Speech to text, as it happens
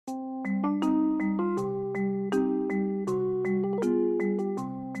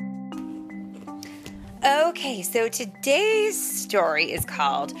Okay, so today's story is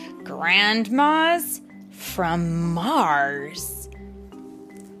called Grandmas from Mars.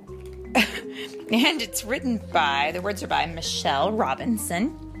 And it's written by, the words are by Michelle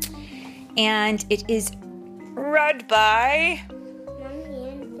Robinson. And it is read by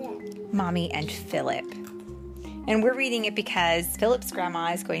Mommy and Philip. And we're reading it because Philip's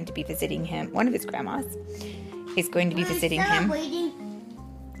grandma is going to be visiting him. One of his grandmas is going to be visiting him.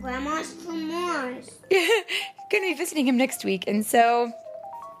 Grandmas from Mars. Going to be visiting him next week. And so,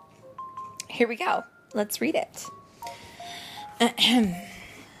 here we go. Let's read it.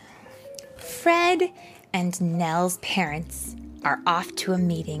 Fred and Nell's parents are off to a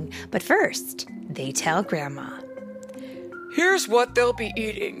meeting. But first, they tell Grandma. Here's what they'll be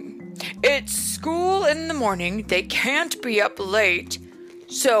eating. It's school in the morning. They can't be up late.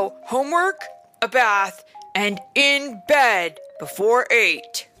 So, homework, a bath, and in bed before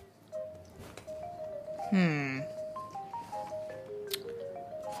 8.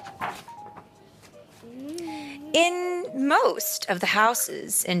 In most of the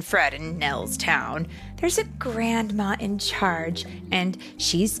houses in Fred and Nell's town, there's a grandma in charge, and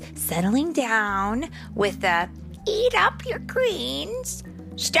she's settling down with a eat up your greens,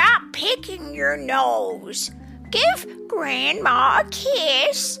 stop picking your nose, give grandma a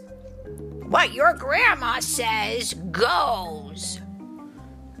kiss. What your grandma says goes.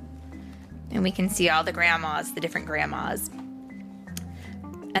 And we can see all the grandmas, the different grandmas.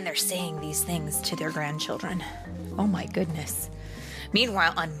 And they're saying these things to their grandchildren. Oh my goodness.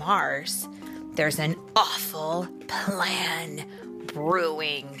 Meanwhile, on Mars, there's an awful plan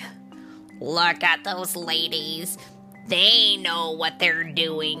brewing. Look at those ladies. They know what they're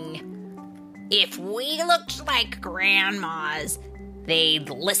doing. If we looked like grandmas, they'd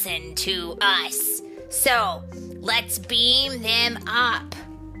listen to us. So, let's beam them up.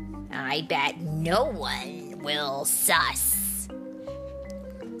 I bet no one will suspect.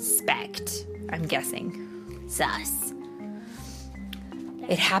 I'm guessing. Sus.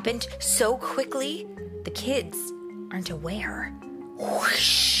 It happened so quickly, the kids aren't aware.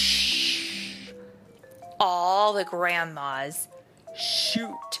 Whoosh. All the grandmas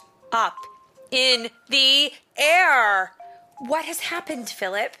shoot up in the air. What has happened,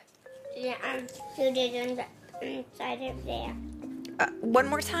 Philip? Yeah, I'm shooting inside of there. One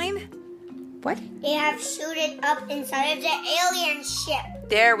more time? What? They have shooted up inside of the alien ship.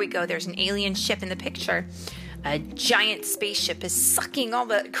 There we go. There's an alien ship in the picture. A giant spaceship is sucking all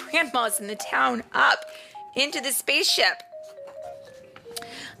the grandmas in the town up into the spaceship.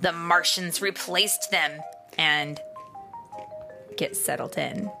 The Martians replaced them and get settled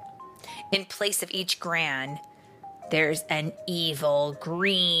in. In place of each gran, there's an evil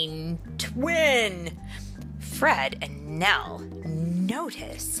green twin. Fred and Nell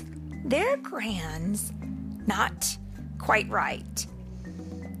notice their gran's not quite right.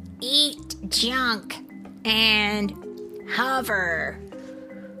 Eat junk and hover.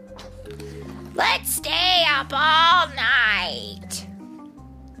 Let's stay up all night.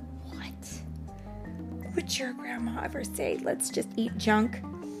 What? Would your grandma ever say, let's just eat junk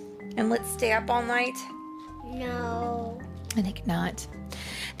and let's stay up all night? No. I think not.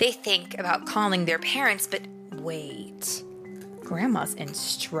 They think about calling their parents, but wait. Grandma's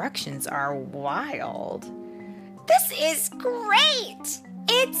instructions are wild. This is great!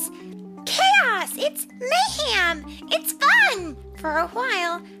 It's chaos! It's mayhem! It's fun for a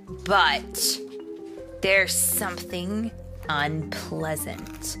while. But there's something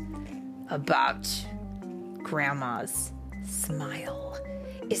unpleasant about Grandma's smile.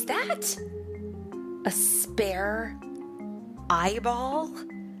 Is that a spare eyeball?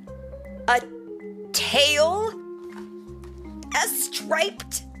 A tail? A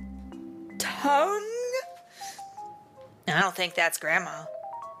striped tongue? I don't think that's Grandma,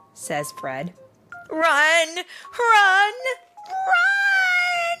 says Fred. Run! Run!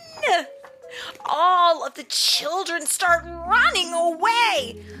 Run! All of the children start running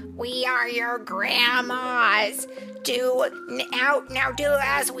away. We are your grandmas. Now do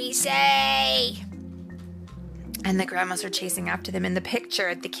as we say. And the grandmas are chasing after them. In the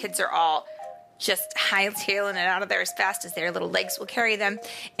picture, the kids are all just hightailing it out of there as fast as their little legs will carry them.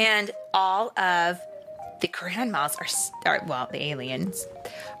 And all of the grandmas the aliens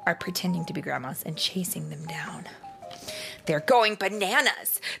are pretending to be grandmas and chasing them down. They're going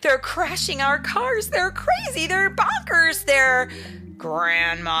bananas. They're crashing our cars. They're crazy. They're bonkers. They're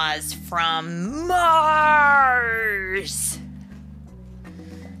grandmas from Mars.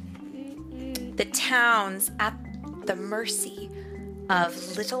 The town's at the mercy of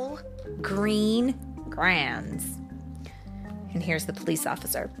little green grands. And here's the police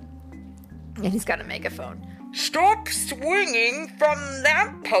officer. And he's got a megaphone. Stop swinging from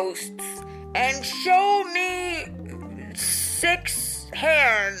lampposts and show me 6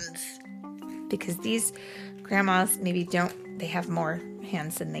 hands. Because these grandmas maybe they have more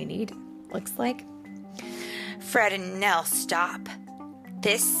hands than they need, looks like. Fred and Nell stop.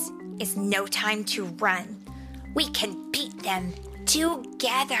 This is no time to run. We can beat them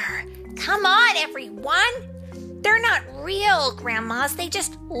together. Come on, everyone. They're not real grandmas. They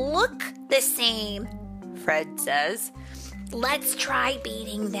just look the same, Fred says. Let's try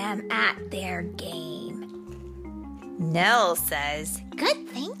beating them at their game. Nell says, Good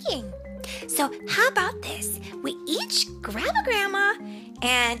thinking. So how about this? We each grab a grandma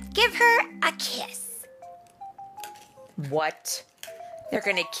and give her a kiss. what? They're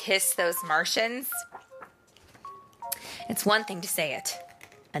gonna kiss those Martians? It's one thing to say it,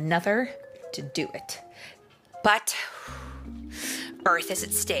 another to do it. But Earth is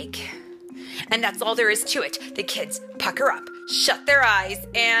at stake. And that's all there is to it. The kids pucker up, shut their eyes,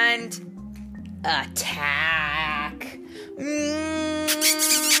 and attack.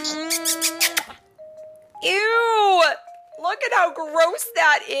 Ew! Look at how gross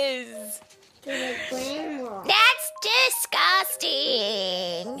that is. That's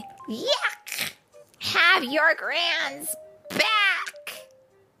disgusting. Yuck. Have your grands back.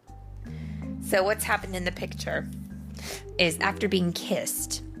 So what's happened in the picture is after being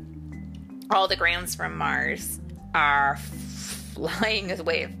kissed, all the grands from Mars are flying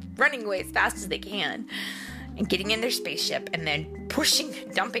away, running away as fast as they can, and getting in their spaceship, and then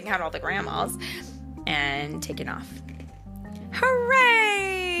dumping out all the grandmas, and taking off.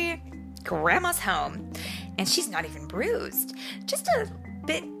 Hooray! Grandma's home, and she's not even bruised, just a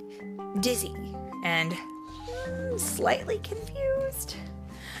bit dizzy and slightly confused.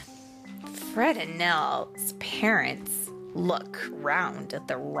 Fred and Nell's parents look round at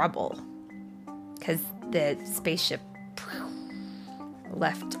the rubble because the spaceship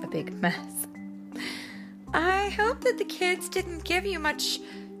left a big mess. I hope that the kids didn't give you much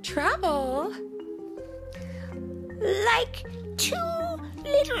trouble. Like 2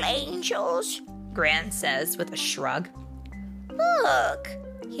 little angels. Gran says with a shrug. Look,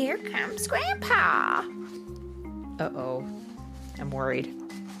 here comes Grandpa. Uh-oh, I'm worried.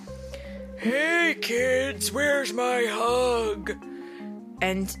 Hey kids, where's my hug?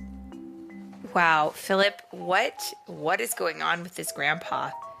 And wow, Philip, what is going on with this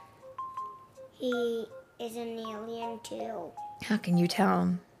grandpa? He is an alien too. How can you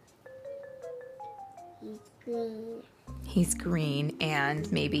tell? He's green. He's green,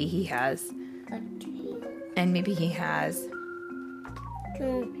 and maybe he has. A tail. And maybe he has.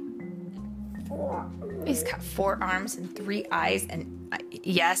 4. He's got 4 arms and 3 eyes, and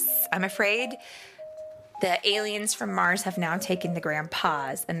yes, I'm afraid the aliens from Mars have now taken the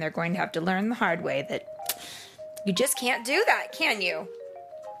grandpas, and they're going to have to learn the hard way that you just can't do that, can you?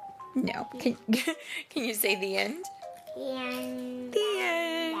 No. Can you say the end? And The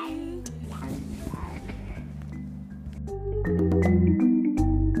end.